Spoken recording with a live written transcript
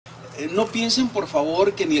no piensen por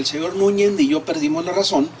favor que ni el señor Núñez ni yo perdimos la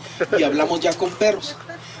razón y hablamos ya con perros.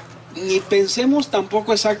 Ni pensemos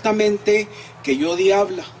tampoco exactamente que yo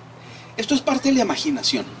diabla. Esto es parte de la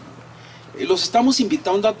imaginación. Los estamos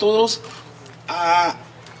invitando a todos a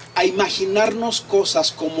imaginarnos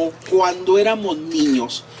cosas como cuando éramos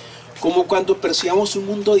niños, como cuando percibíamos un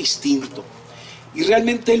mundo distinto. Y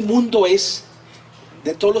realmente el mundo es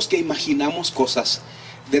de todos los que imaginamos cosas,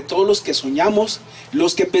 de todos los que soñamos,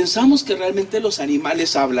 los que pensamos que realmente los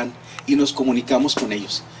animales hablan y nos comunicamos con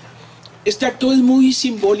ellos. Este acto es muy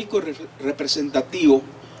simbólico y representativo,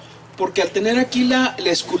 porque al tener aquí la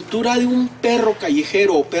escultura de un perro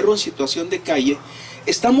callejero o perro en situación de calle,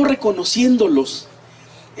 estamos reconociéndolos,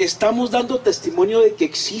 estamos dando testimonio de que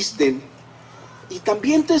existen y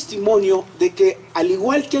también testimonio de que, al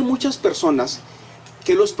igual que hay muchas personas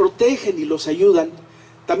que los protegen y los ayudan,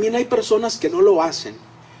 también hay personas que no lo hacen.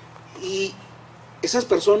 Y esas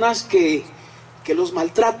personas que los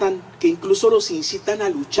maltratan, que incluso los incitan a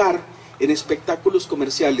luchar en espectáculos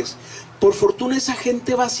comerciales, por fortuna esa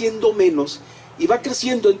gente va siendo menos y va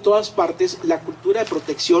creciendo en todas partes la cultura de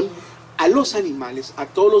protección a los animales, a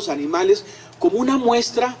todos los animales, como una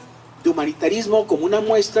muestra de humanitarismo, como una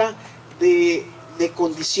muestra de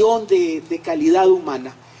condición, de calidad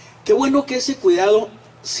humana. Qué bueno que ese cuidado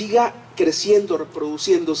siga creciendo,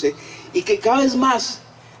 reproduciéndose, y que cada vez más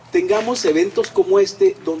tengamos eventos como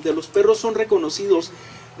este, donde los perros son reconocidos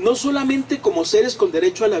no solamente como seres con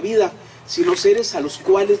derecho a la vida, sino seres a los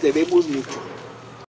cuales debemos mucho.